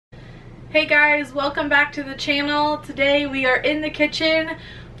Hey guys, welcome back to the channel. Today we are in the kitchen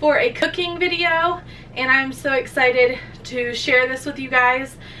for a cooking video and I'm so excited to share this with you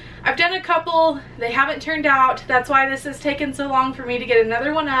guys. I've done a couple, they haven't turned out. That's why this has taken so long for me to get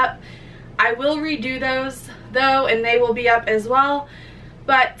another one up. I will redo those though and they will be up as well.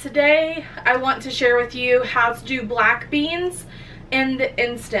 But today I want to share with you how to do black beans in the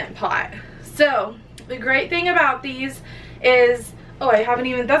Instant Pot. So the great thing about these is, oh, I haven't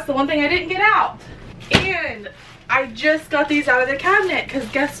even, that's the one thing I didn't get out. And I just got these out of the cabinet because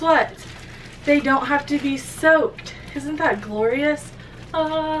guess what? They don't have to be soaked. Isn't that glorious?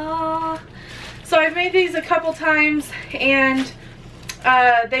 So I've made these a couple times and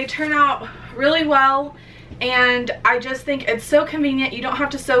they turn out really well. And I just think it's so convenient. You don't have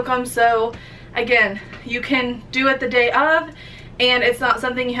to soak them. So again, you can do it the day of and it's not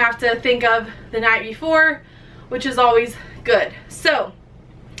something you have to think of the night before, which is always good. So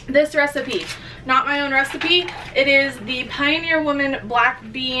this recipe, not my own recipe, it is the Pioneer Woman black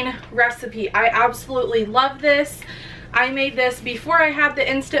bean recipe. I absolutely love this. I made this before I had the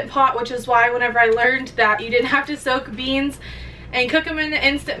Instant Pot, which is why whenever I learned that you didn't have to soak beans and cook them in the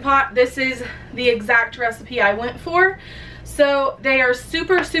Instant Pot, this is the exact recipe I went for. So they are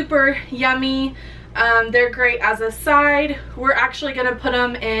super yummy. They're great as a side. We're actually gonna put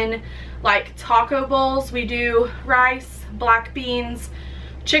them in like taco bowls. We do rice, black beans,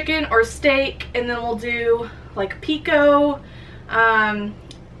 chicken or steak, and then we'll do like pico,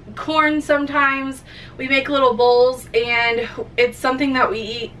 corn sometimes. We make little bowls and it's something that we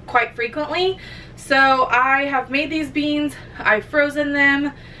eat quite frequently. So I have made these beans, I've frozen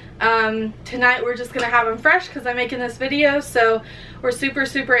them. Tonight we're just gonna have them fresh because I'm making this video, so we're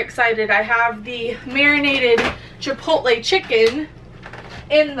super excited. I have the marinated chipotle chicken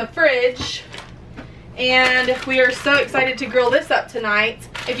in the fridge and we are so excited to grill this up tonight.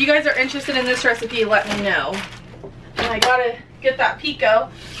 If you guys are interested in this recipe, let me know. And I gotta get that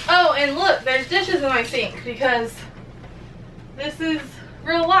pico. Oh, and look, there's dishes in my sink because this is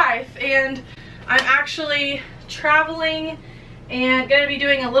real life and I'm actually traveling and gonna be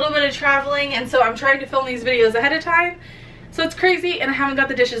doing a little bit of traveling, and so I'm trying to film these videos ahead of time. So it's crazy and I haven't got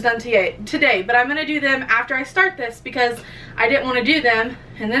the dishes done today, but I'm gonna do them after I start this because I didn't want to do them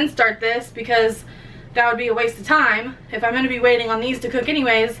and then start this because that would be a waste of time. If I'm gonna be waiting on these to cook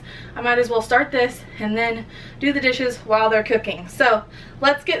anyways, I might as well start this and then do the dishes while they're cooking. So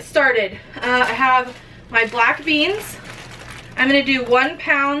let's get started. I have my black beans. I'm gonna do 1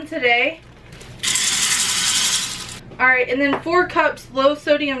 pound today. Alright, and then 4 cups low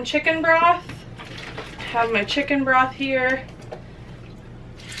sodium chicken broth. I have my chicken broth here.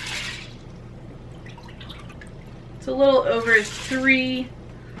 It's a little over 3.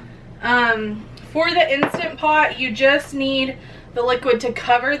 For the Instant Pot, you just need the liquid to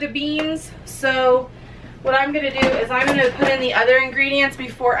cover the beans. So what I'm going to do is I'm going to put in the other ingredients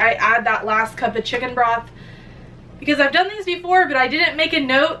before I add that last cup of chicken broth. Because I've done these before, but I didn't make a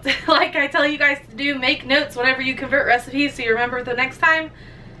note like I tell you guys to do. Make notes whenever you convert recipes so you remember the next time.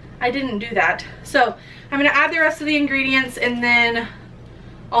 I didn't do that. So I'm going to add the rest of the ingredients and then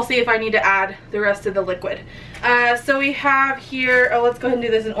I'll see if I need to add the rest of the liquid. So we have here, oh, let's go ahead and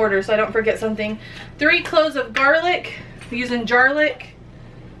do this in order so I don't forget something. 3 cloves of garlic. I'm using jarlic.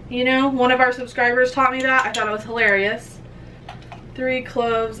 You know, one of our subscribers taught me that. I thought it was hilarious. 3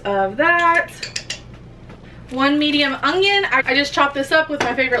 cloves of that. 1 medium onion. I just chopped this up with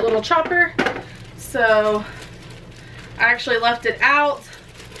my favorite little chopper. So I actually left it out,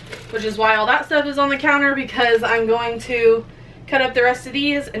 which is why all that stuff is on the counter, because I'm going to cut up the rest of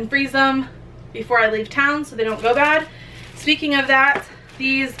these and freeze them before I leave town so they don't go bad. Speaking of that,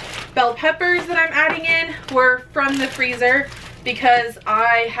 these bell peppers that I'm adding in were from the freezer because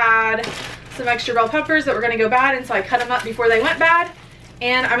I had some extra bell peppers that were going to go bad, and so I cut them up before they went bad,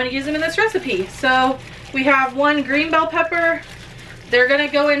 and I'm going to use them in this recipe. So we have 1 green bell pepper. They're going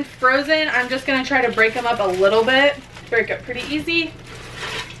to go in frozen. I'm just going to try to break them up a little bit. Break up pretty easy.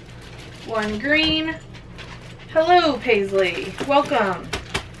 1 green. Hello, Paisley. Welcome.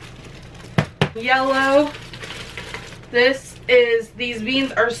 Yellow. These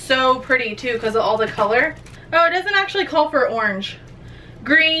beans are so pretty too because of all the color. Oh, it doesn't actually call for orange.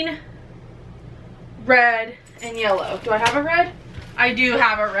 Green, red, and yellow. Do I have a red? I do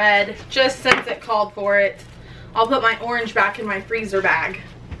have a red, just since it called for it. I'll put my orange back in my freezer bag.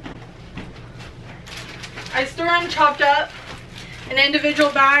 I store them chopped up in individual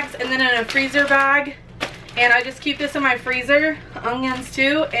bags and then in a freezer bag. And I just keep this in my freezer, onions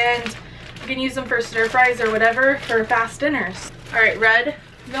too, and you can use them for stir fries or whatever for fast dinners. Alright, red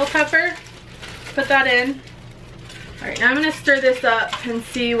bell pepper, put that in. All right, now I'm gonna stir this up and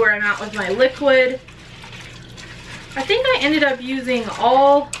see where I'm at with my liquid. I think I ended up using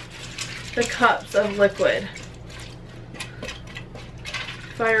all the cups of liquid,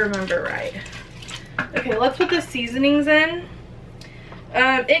 if I remember right. Okay, let's put the seasonings in.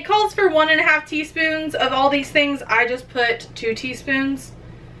 It calls for 1.5 teaspoons of all these things. I just put 2 teaspoons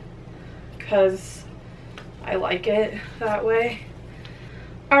because I like it that way.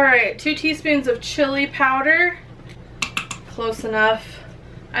 All right, 2 teaspoons of chili powder. Close enough.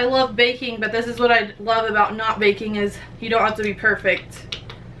 I love baking, but this is what I love about not baking is you don't have to be perfect.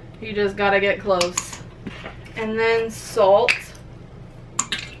 You just gotta get close. And then salt.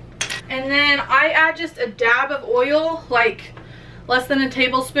 And then I add just a dab of oil, like less than a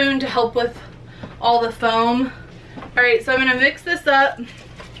tablespoon, to help with all the foam. All right, so I'm gonna mix this up.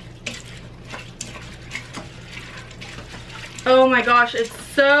 Oh my gosh, it's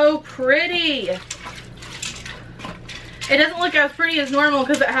so pretty. It doesn't look as pretty as normal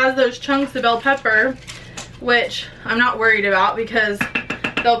because it has those chunks of bell pepper, which I'm not worried about because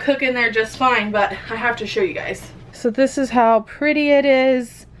they'll cook in there just fine, but I have to show you guys. So this is how pretty it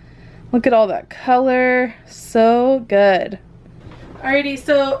is. Look at all that color, so good. Alrighty,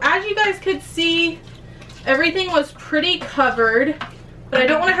 so as you guys could see, everything was pretty covered, but I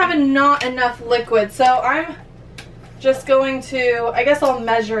don't want to have not enough liquid, so I'm just going to, I guess I'll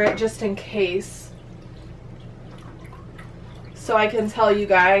measure it just in case, so I can tell you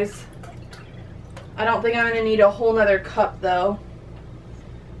guys. I don't think I'm going to need a whole nother cup though.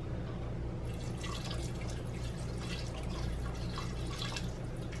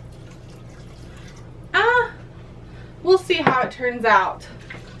 We'll see how it turns out.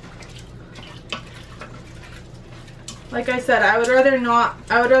 Like I said, I would rather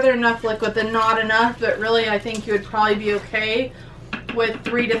enough liquid than not enough, but really I think you would probably be okay with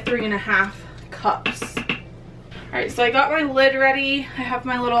 3 to 3.5 cups. Alright, so I got my lid ready. I have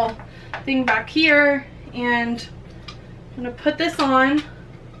my little thing back here, and I'm going to put this on,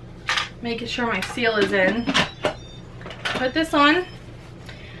 making sure my seal is in. Put this on.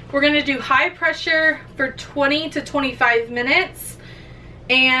 We're going to do high pressure for 20 to 25 minutes,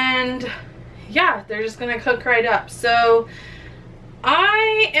 and yeah, they're just going to cook right up. So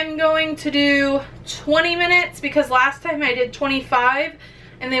I am going to do 20 minutes because last time I did 25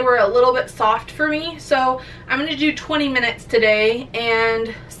 and they were a little bit soft for me. So I'm going to do 20 minutes today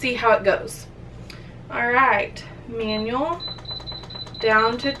and see how it goes. Alright, manual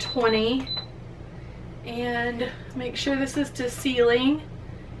down to 20, and make sure this is to sealing.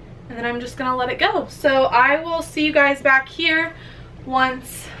 And then I'm just gonna let it go. So I will see you guys back here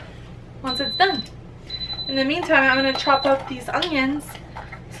once it's done. In the meantime, I'm gonna chop up these onions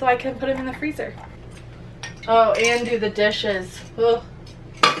so I can put them in the freezer. Oh, and do the dishes. Ugh.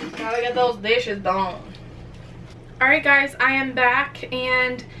 Gotta get those dishes done. Alright guys, I am back,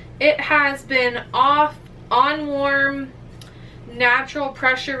 and it has been off on warm natural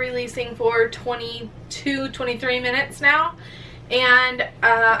pressure releasing for 23 minutes now. And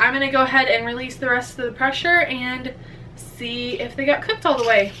I'm going to go ahead and release the rest of the pressure and see if they got cooked all the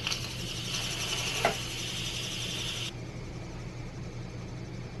way.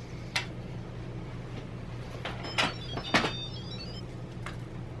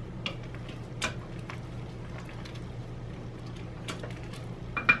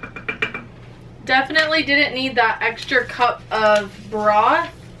 Definitely didn't need that extra cup of broth.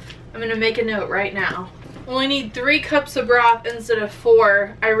 I'm going to make a note right now. Only need 3 cups of broth instead of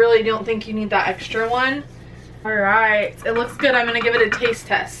 4. I really don't think you need that extra one. Alright, it looks good. I'm going to give it a taste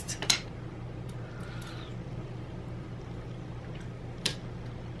test.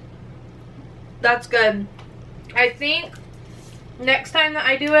 That's good. I think next time that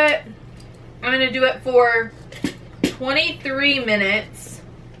I do it, I'm going to do it for 23 minutes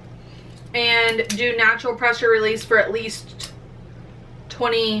and do natural pressure release for at least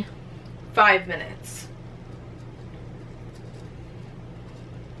 25 minutes.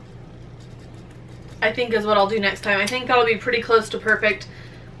 I think is what I'll do next time. I think that'll be pretty close to perfect.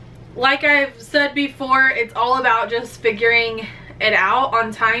 Like I've said before, it's all about just figuring it out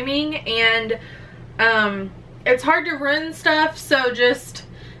on timing, and it's hard to ruin stuff, so just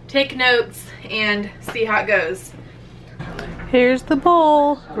take notes and see how it goes. Here's the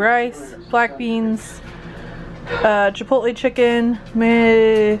bowl: rice, black beans, chipotle chicken,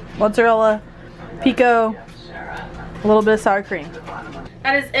 mozzarella, pico, a little bit of sour cream.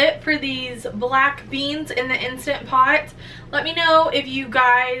 That is it for these black beans in the Instant Pot. Let me know if you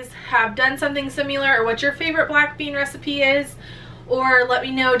guys have done something similar or what your favorite black bean recipe is, or let me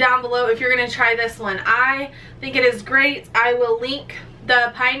know down below if you're going to try this one. I think it is great. I will link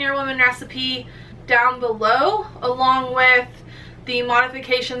the Pioneer Woman recipe down below, along with the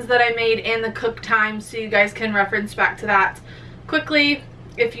modifications that I made in the cook time, so you guys can reference back to that quickly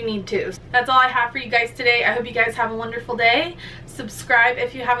if you need to. That's all I have for you guys today. I hope you guys have a wonderful day. Subscribe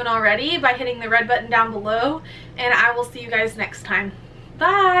if you haven't already by hitting the red button down below, and I will see you guys next time.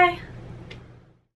 Bye!